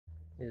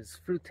Is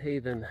Fruit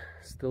Haven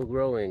still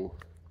growing?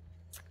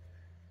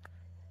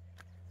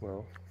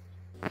 Well,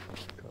 I'll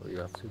tell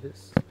you after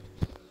this.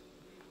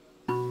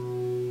 So,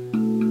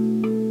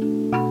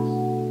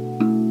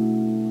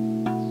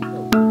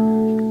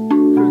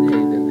 Fruit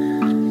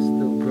Haven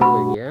still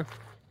growing, yeah?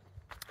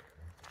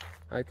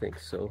 I think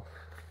so.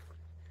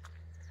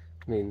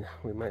 I mean,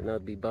 we might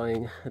not be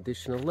buying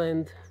additional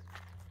land.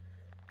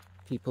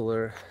 People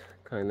are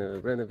kind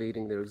of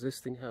renovating their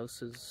existing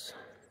houses.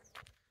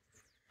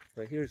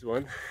 But here's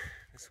one,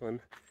 this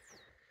one.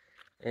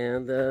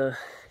 And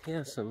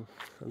yeah, some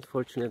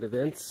unfortunate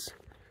events.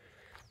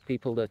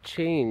 People that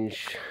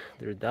change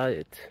their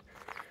diet,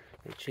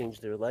 they change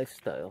their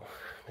lifestyle,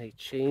 they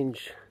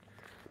change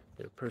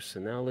their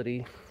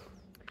personality.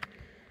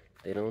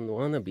 They don't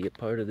want to be a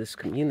part of this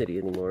community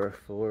anymore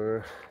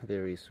for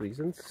various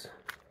reasons.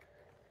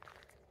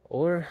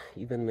 Or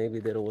even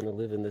maybe they don't want to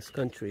live in this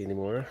country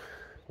anymore.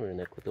 We're in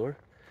Ecuador.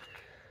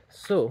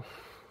 So,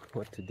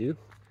 what to do?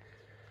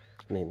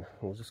 I mean,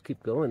 we'll just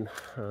keep going.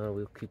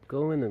 We'll keep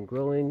going and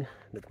growing.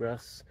 The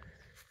grass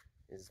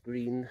is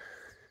green.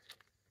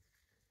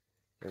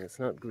 And it's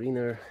not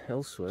greener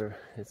elsewhere.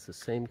 It's the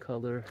same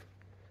color,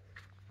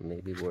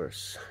 maybe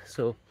worse.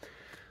 So,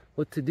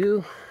 what to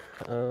do?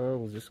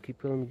 We'll just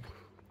keep on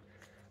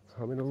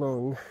humming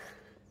along.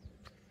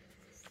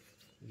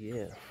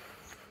 Yeah.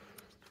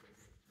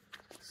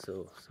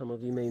 So some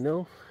of you may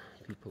know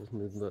people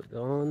moved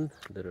on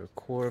that are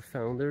core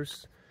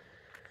founders,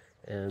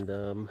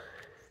 and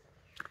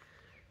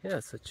yeah,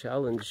 it's a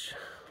challenge.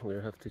 We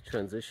have to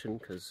transition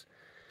because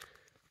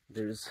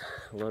there's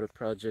a lot of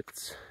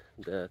projects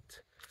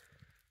that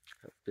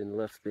have been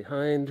left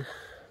behind.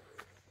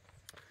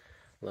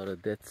 A lot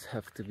of debts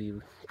have to be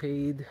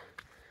paid,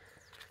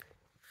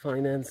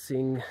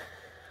 financing.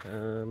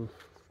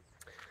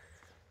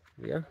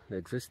 Yeah, the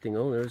existing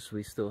owners,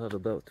 we still have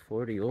about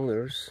 40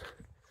 owners.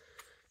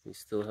 We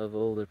still have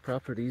all their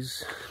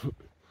properties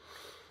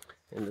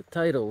and the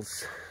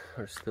titles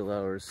are still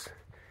ours.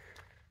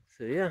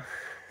 So yeah,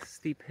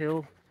 steep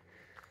hill,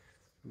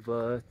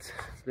 but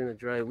it's been a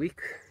dry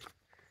week,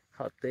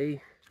 hot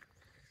day,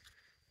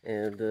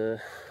 and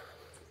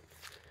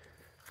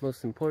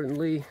most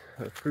importantly,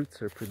 our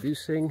fruits are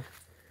producing.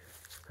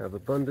 Have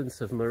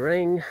abundance of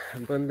meringue,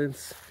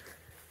 abundance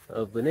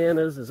of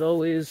bananas as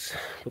always,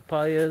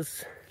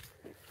 papayas,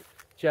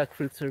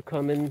 jackfruits are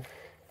coming,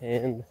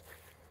 and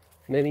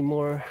many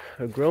more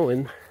are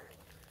growing.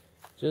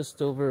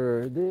 Just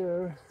over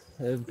there,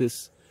 I have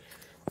this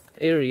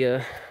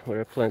area where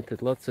I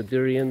planted lots of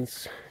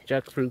durians,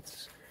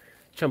 jackfruits,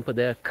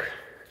 champadak,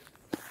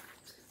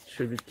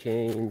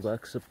 sugarcane,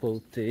 black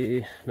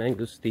sapote,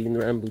 mangosteen,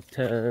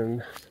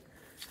 rambutan,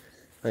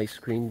 ice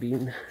cream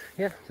bean.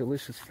 Yeah,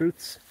 delicious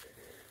fruits.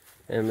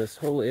 And this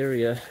whole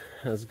area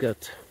has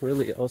got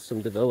really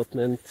awesome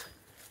development.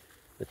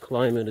 The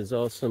climate is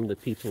awesome, the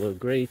people are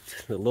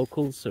great, the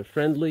locals are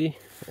friendly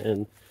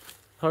and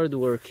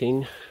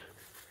hardworking.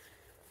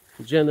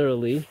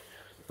 Generally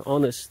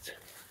honest.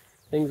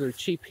 Things are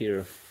cheap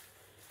here,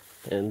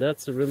 and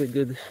that's a really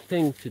good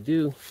thing to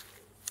do,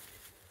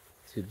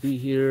 to be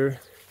here,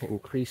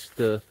 increase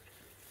the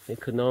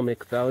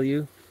economic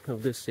value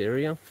of this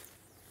area,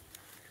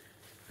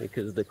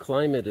 because the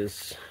climate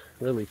is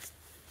really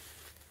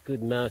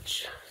good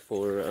match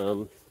for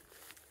a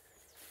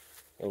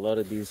lot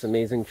of these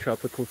amazing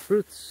tropical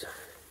fruits.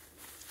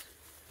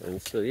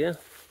 And so yeah,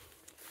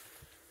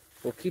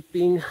 we'll keep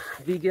being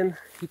vegan,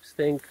 keep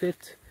staying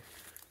fit.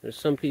 There's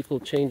some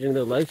people changing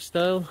their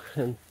lifestyle,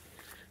 and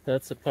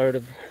that's a part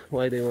of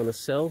why they want to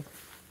sell.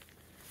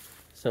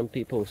 Some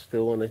people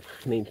still want to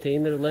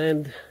maintain their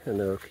land, and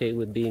they're okay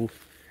with being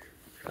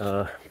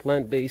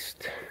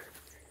plant-based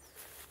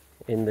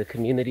in the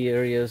community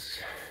areas.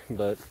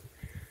 But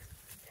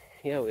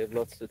yeah, we have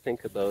lots to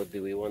think about.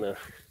 Do we want to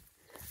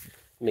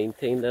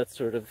maintain that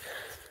sort of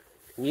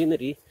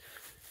community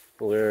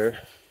where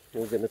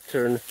we're going to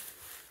turn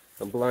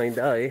a blind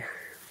eye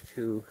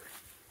to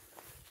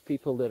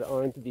people that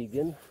aren't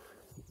vegan?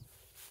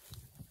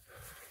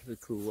 The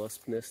cool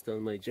wasp nest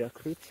on my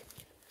jackfruit.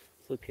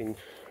 It's looking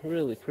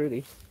really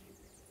pretty.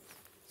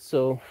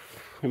 So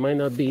it might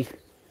not be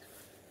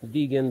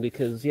vegan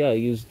because, yeah, I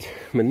used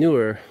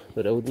manure,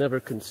 but I would never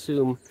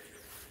consume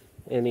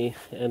any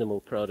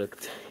animal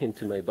product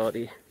into my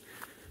body.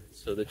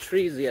 So the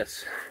trees,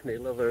 yes, they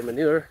love our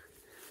manure.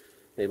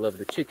 They love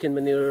the chicken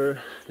manure,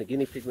 the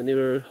guinea pig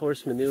manure,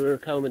 horse manure,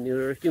 cow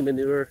manure, human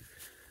manure,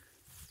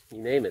 you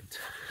name it.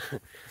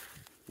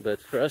 But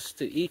for us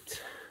to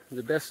eat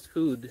the best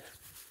food,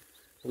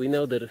 we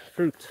know that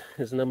fruit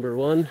is number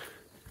one,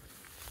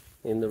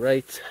 in the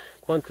right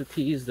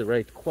quantities, the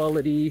right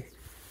quality,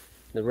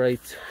 the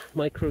right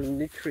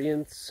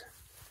micronutrients.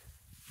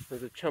 So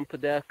the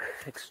champadak,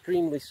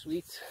 extremely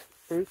sweet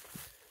fruit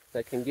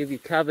that can give you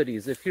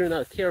cavities. If you're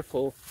not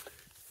careful,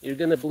 you're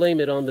gonna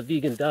blame it on the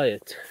vegan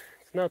diet.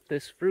 It's not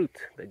this fruit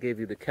that gave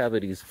you the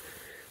cavities,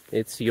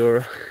 it's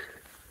your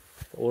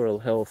oral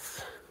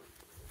health.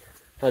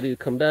 How do you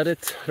combat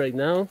it? Right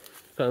now,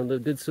 found a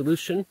good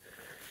solution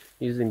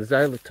using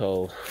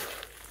xylitol.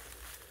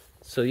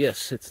 So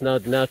yes, it's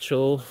not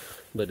natural,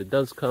 but it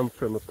does come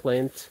from a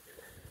plant.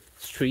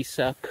 It's tree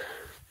sap,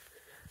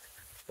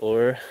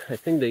 or I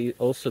think they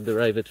also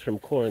derive it from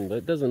corn, but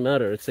it doesn't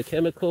matter. It's a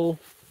chemical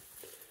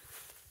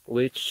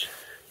which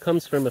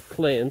comes from a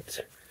plant,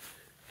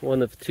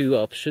 one of two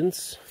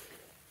options.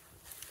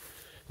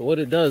 What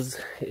it does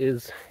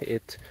is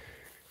it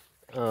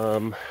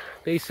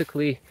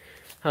basically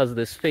has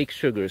this fake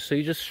sugar. So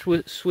you just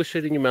swish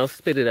it in your mouth,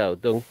 spit it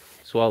out. Don't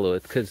swallow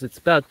it, because it's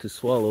bad to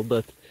swallow,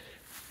 but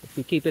if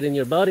you keep it in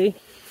your body,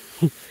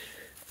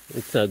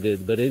 it's not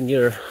good. But in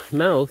your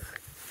mouth,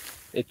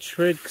 it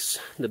tricks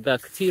the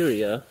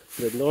bacteria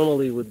that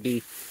normally would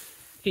be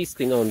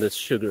feasting on this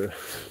sugar.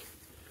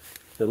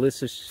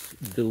 Delicious,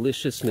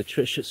 delicious,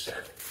 nutritious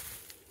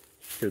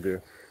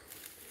sugar.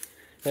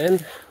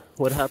 And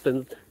what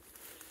happened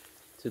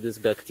to this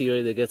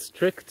bacteria that gets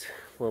tricked?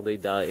 Well, they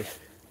die.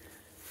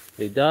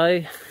 They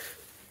die,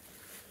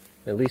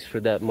 at least for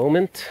that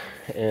moment,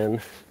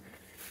 and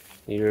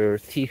your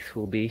teeth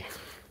will be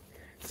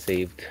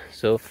saved.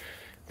 So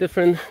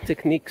different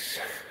techniques,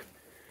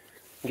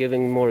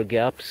 giving more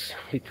gaps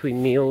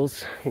between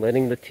meals,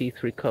 letting the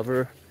teeth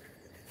recover.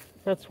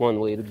 That's one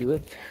way to do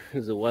it.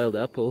 There's a wild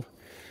apple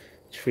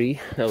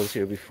tree that was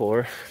here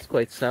before. It's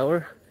quite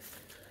sour,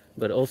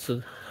 but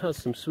also has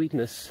some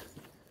sweetness.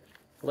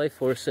 Life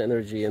force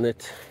energy in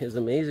it is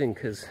amazing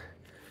because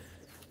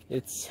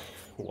it's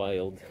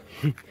wild.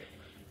 It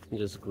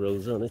just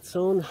grows on its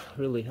own,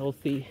 really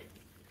healthy.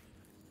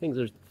 Things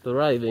are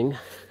thriving.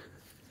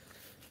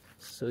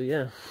 So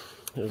yeah,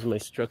 there's my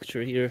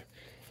structure here.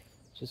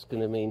 Just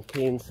gonna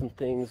maintain some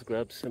things,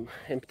 grab some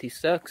empty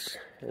sacks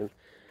and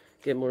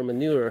get more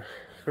manure,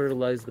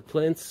 fertilize the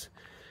plants.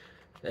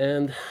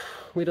 And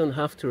we don't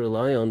have to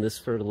rely on this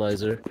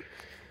fertilizer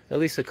at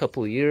least a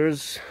couple of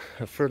years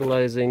of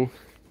fertilizing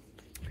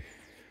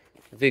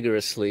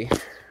vigorously.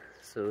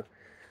 So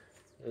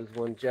there's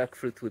one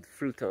jackfruit with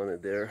fruit on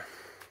it there,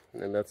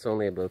 and that's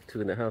only about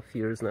 2.5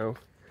 years now.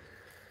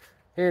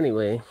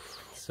 Anyway,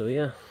 so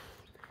yeah,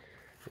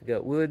 we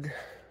got wood,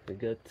 we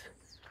got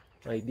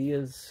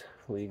ideas,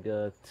 we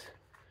got,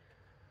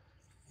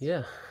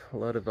 yeah, a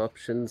lot of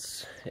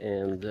options,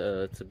 and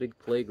it's a big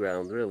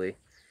playground, really.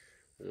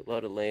 There's a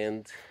lot of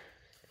land,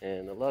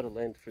 and a lot of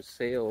land for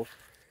sale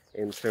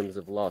in terms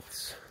of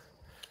lots.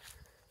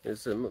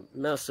 There's a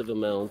massive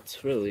amount,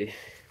 really.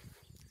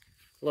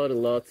 A lot of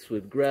lots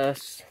with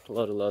grass, a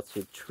lot of lots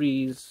with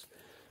trees.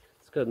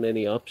 It's got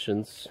many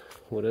options,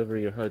 whatever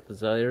your heart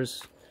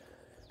desires.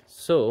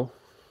 So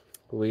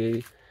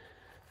we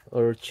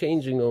are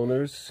changing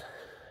owners,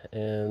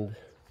 and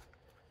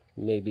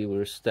maybe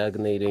we're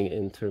stagnating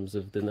in terms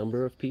of the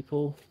number of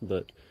people,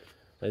 but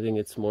I think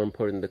it's more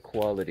important the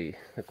quality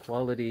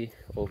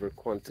over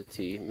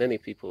quantity. Many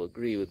people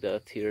agree with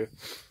that here.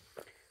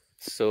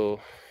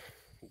 So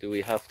do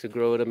we have to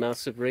grow at a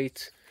massive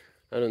rate?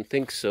 I don't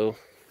think so.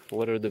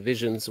 What are the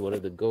visions? What are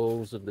the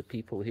goals of the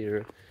people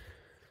here?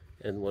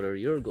 And what are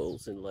your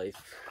goals in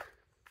life?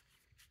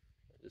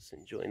 Just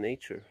enjoy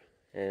nature.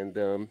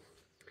 And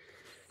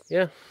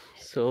yeah,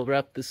 so I'll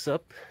wrap this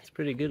up. It's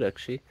pretty good,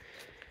 actually.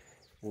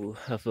 We'll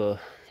have a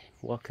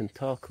walk and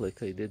talk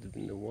like I did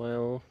in a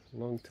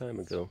long time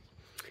ago.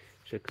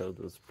 Check out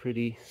those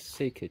pretty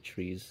Seike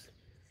trees.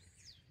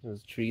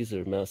 Those trees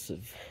are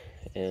massive,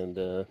 and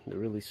they're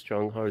really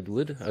strong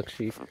hardwood.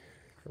 Actually,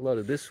 a lot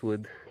of this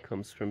wood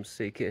comes from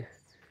Seike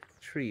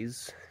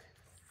trees,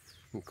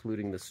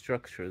 including the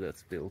structure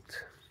that's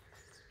built.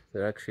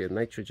 They're actually a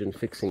nitrogen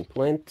fixing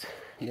plant.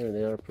 There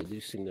they are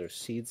producing their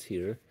seeds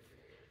here,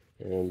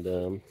 and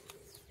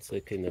it's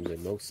like in the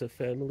mimosa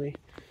family.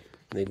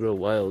 They grow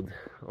wild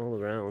all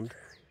around.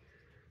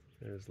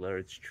 There's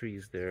large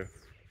trees there.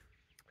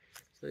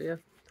 So yeah,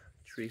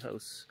 tree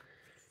house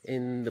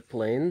in the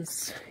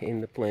plans.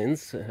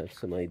 I have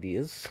some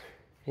ideas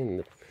in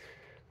the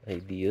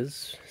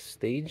ideas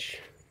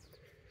stage.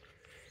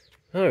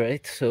 All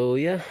right, so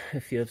yeah,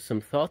 if you have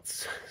some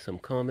thoughts, some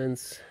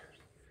comments,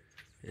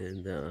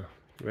 and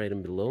write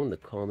them below in the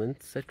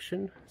comment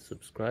section.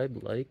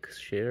 Subscribe, like,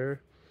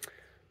 share,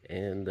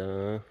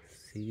 and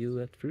see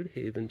you at Fruit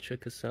Haven.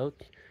 Check us out,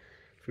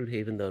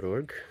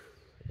 fruithaven.org.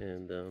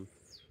 And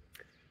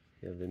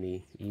if you have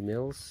any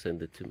emails,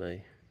 send it to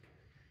my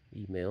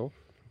email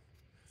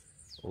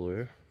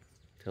or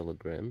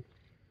Telegram.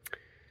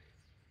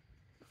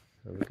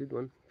 Have a good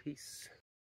one. Peace.